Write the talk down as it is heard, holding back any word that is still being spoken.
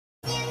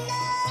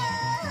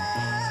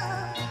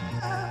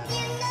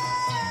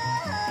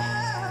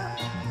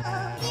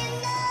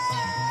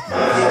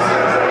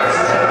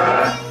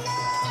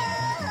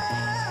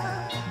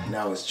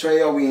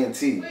Trey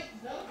O-E-N-T.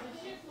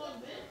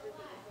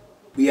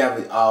 We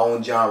have our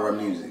own genre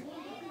of music.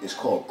 It's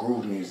called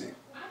groove music.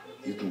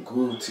 You can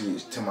groove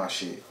to my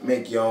shit.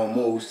 Make your own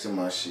moves to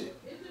my shit.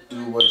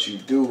 Do what you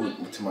do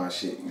to my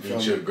shit. You feel Eat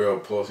me? your girl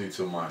pussy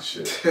to my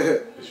shit.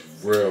 It's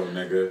real,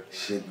 nigga.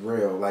 Shit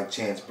real, like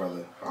Chance,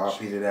 brother.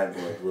 R.I.P. to that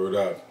boy. Word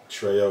up.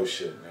 Trey O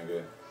shit,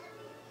 nigga.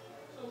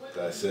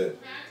 That's it.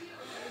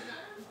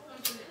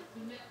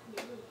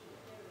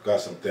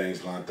 Got some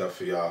things lined up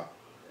for y'all.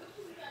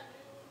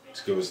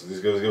 Just give us a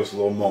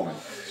little moment.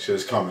 Shit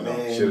is coming up.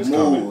 Shit is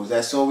coming.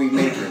 That's all we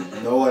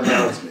making. No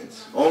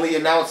announcements. Only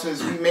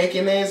announcements we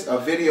making is a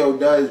video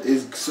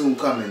is soon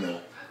coming though.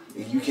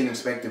 You can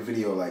expect a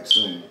video like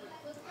soon.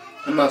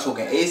 I'm not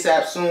talking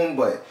ASAP soon,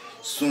 but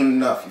soon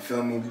enough. You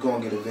feel me? We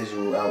gonna get a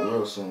visual out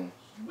real soon.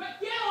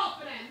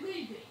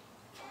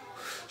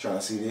 Trying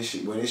to see this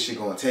shit, where this shit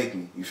gonna take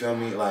me. You feel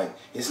me? Like,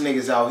 it's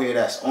niggas out here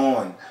that's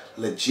on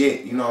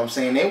legit. You know what I'm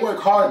saying? They work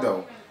hard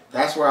though.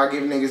 That's where I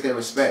give niggas their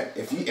respect.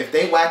 If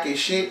they whack as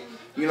shit,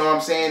 you know what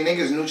I'm saying?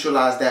 Niggas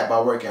neutralize that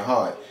by working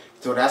hard.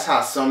 So that's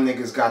how some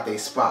niggas got their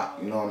spot.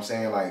 You know what I'm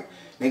saying? Like,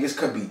 niggas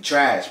could be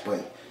trash,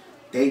 but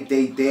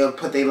they'll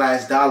put their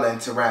last dollar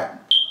into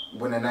rap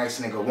when a nice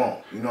nigga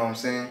won't. You know what I'm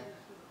saying?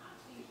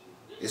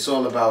 It's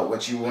all about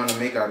what you want to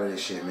make out of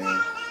this shit,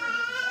 man.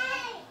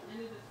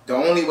 The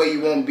only way you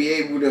won't be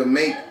able to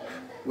make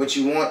what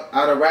you want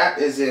out of rap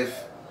is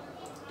if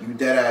you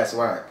dead ass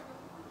whack.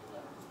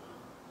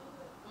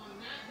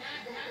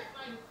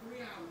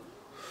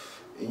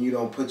 And you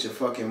don't put your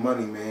fucking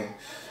money, man.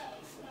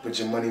 Put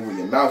your money where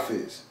your mouth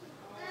is.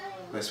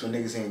 That's what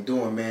niggas ain't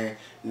doing, man.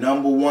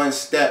 #1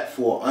 step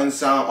for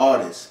unsigned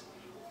artists.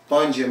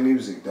 Fund your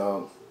music,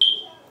 dog.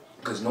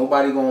 Cause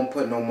nobody gonna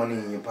put no money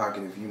in your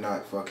pocket if you're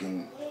not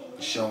fucking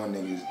showing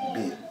niggas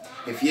bit.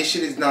 If your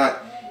shit is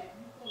not,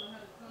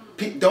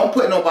 don't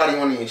put nobody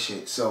on your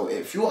shit. So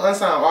if you're an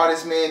unsigned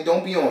artist, man,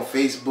 don't be on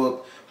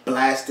Facebook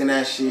blasting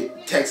that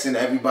shit, texting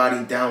everybody,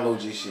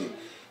 download your shit.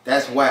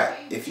 That's whack.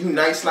 If you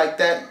nice like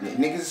that,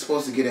 niggas is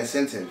supposed to get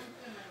incentive.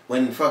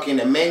 When fucking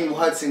Emmanuel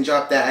Hudson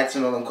dropped that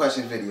Asking All Them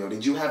Questions video,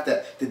 did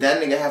that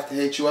nigga have to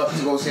hit you up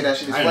to go say that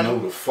shit is funny? I didn't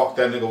know who the fuck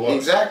that nigga was.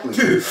 Exactly. I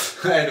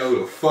didn't know who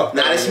the fuck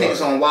that this nigga's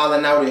on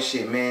Wildin' Out and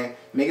shit, man.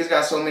 Niggas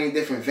got so many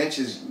different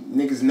ventures.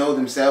 Niggas know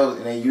themselves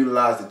and they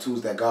utilize the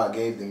tools that God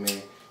gave them,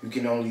 man. You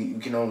can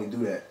only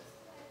do that.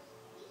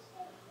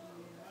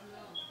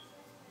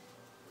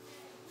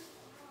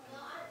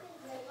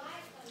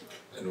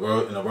 In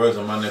the words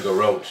of my nigga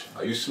Roach,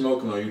 are you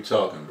smoking or are you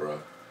talking, bro?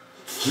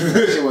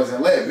 That shit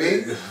wasn't lit,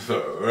 B. For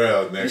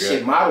real, nigga. This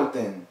shit model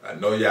thing. I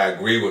know y'all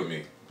agree with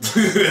me. For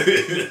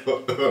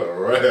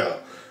real.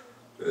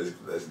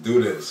 Let's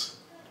do this.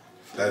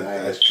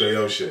 That's Trey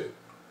O shit.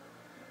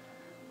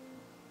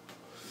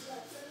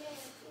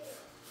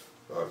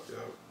 Fuck, yo.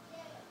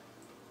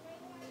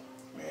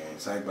 Man,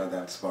 excited about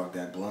that to spark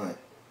that blunt.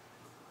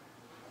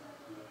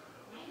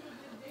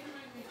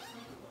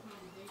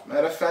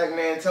 Matter of fact,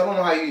 man, tell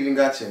them how you even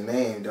got your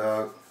name,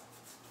 dog.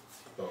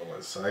 Oh,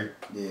 what, psych?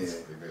 Yeah.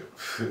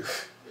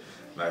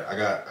 Like, I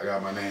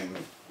got my name,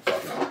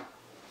 fucking,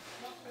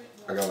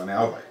 I got my name,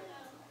 I was like,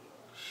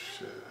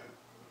 shit,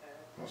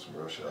 on some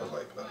real shit, I was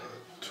like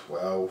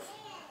 12,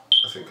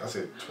 I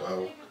said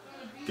 12,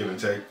 give and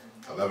take,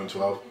 11,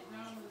 12.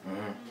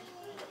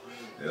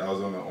 Yeah, I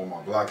was on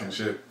my block and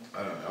shit,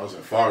 I was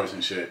in Forest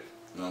and shit,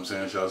 you know what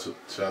I'm saying, shout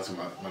out to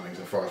my niggas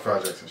in Forest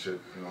Projects and shit,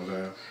 you know what I'm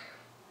saying.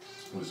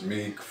 It was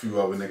me, a few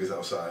other niggas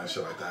outside and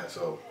shit like that,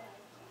 so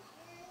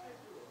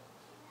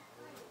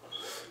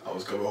I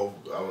was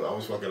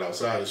fucking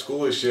outside of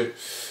school and shit.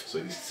 So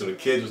the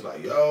kid was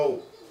like,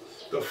 yo,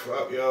 the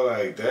fuck, yo,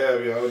 like,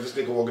 damn, yo, this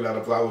nigga walking down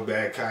the block with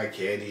bad cotton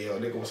candy, yo,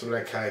 nigga want some of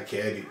that cotton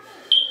candy.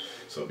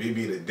 So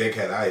BB the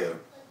dickhead I am.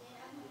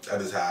 That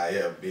is how I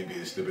am, BB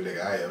the stupid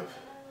nigga I am.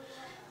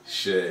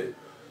 Shit.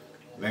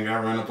 Nigga, I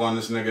ran up on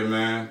this nigga,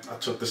 man. I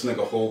took this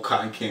nigga whole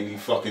cotton candy,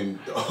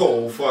 the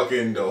whole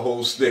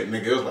stick,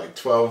 nigga. It was like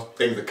 12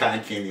 things of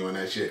cotton candy on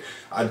that shit.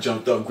 I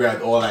jumped up,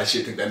 grabbed all that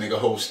shit, took that nigga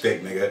whole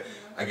stick, nigga.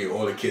 I gave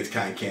all the kids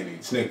cotton candy.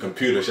 This nigga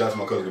Computer, shout out to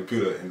my cousin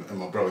Computer and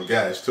my brother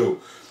Gas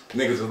too.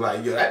 Niggas was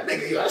like, yo, that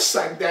nigga, yo, that's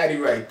Psych Daddy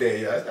right there,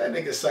 yo. That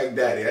nigga Psych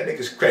Daddy. That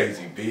nigga's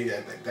crazy, B.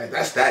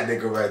 That's that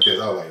nigga right there.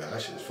 So I was like,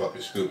 that shit is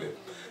fucking stupid.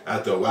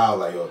 After a while,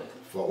 like, yo,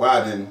 for a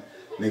while then,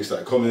 niggas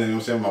started coming in, you know what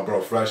I'm saying, my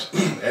bro Fresh.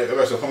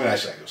 Everybody started coming in that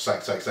shit, like, yo,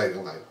 psych.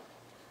 I'm like,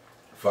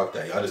 fuck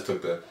that, yo. I just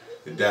took the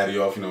daddy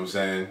off, you know what I'm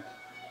saying?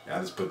 And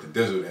I just put the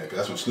Dizzle there, because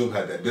that's when Snoop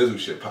had that Dizzle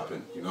shit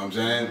popping, you know what I'm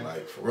saying?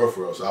 Like, for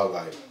real. So I was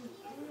like,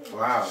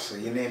 wow, so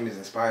your name is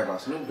inspired by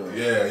Snoop Dogg.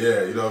 Yeah,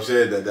 you know what I'm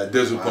saying? That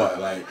Dizzle part.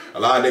 Like, a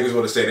lot of niggas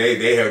want to say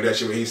they heard that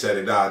shit when he said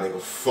it, nah,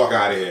 nigga, fuck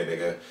out of here,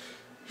 nigga.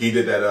 He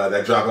did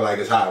that drop it like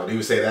it's hot. He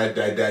would say that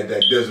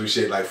Dizzle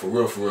shit, like, for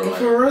real. Like,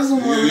 for real,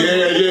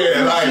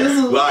 yeah,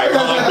 like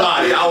hard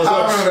body. I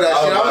remember that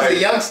shit. I was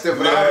a youngster,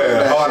 but I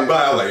remember that hard shit.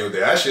 body. I was like, yo,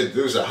 that shit,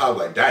 dude, I was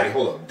like, Daddy,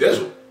 hold up,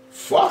 Dizzle.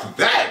 Fuck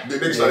that. The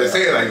niggas started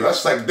saying, like,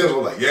 that's like Dizzle.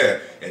 I'm like, yeah.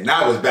 And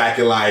that was back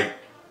in, like,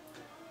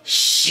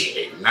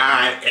 shit,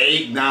 9,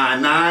 8,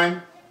 9,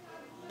 9.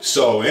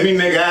 So any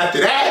nigga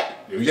after that,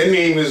 If your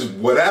name is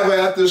whatever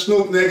after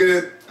Snoop,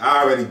 nigga,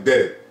 I already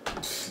did it.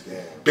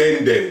 Damn.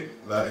 Been dead.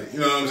 Like,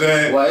 you know what I'm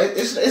saying? Well,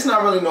 it's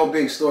not really no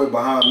big story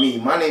behind me.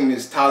 My name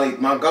is Talik.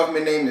 My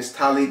government name is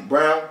Talik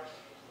Brown,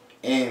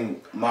 and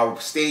my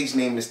stage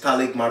name is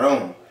Talik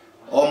Maron.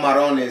 All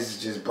Maron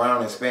is just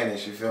brown in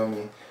Spanish. You feel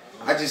me?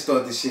 I just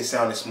thought this shit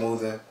sounded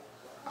smoother.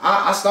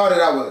 I started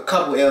out with a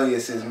couple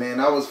aliases, man.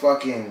 I was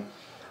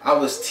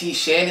T.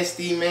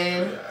 Shanesty,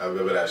 man. Yeah, I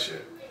remember that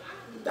shit.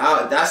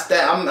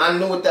 I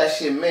knew what that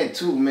shit meant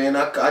too, man.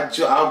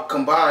 I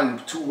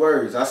combined 2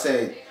 words. I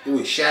said it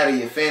would shatter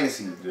your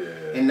fantasy. Yeah.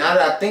 And now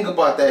that I think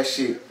about that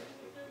shit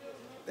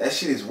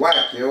is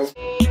whack, yo.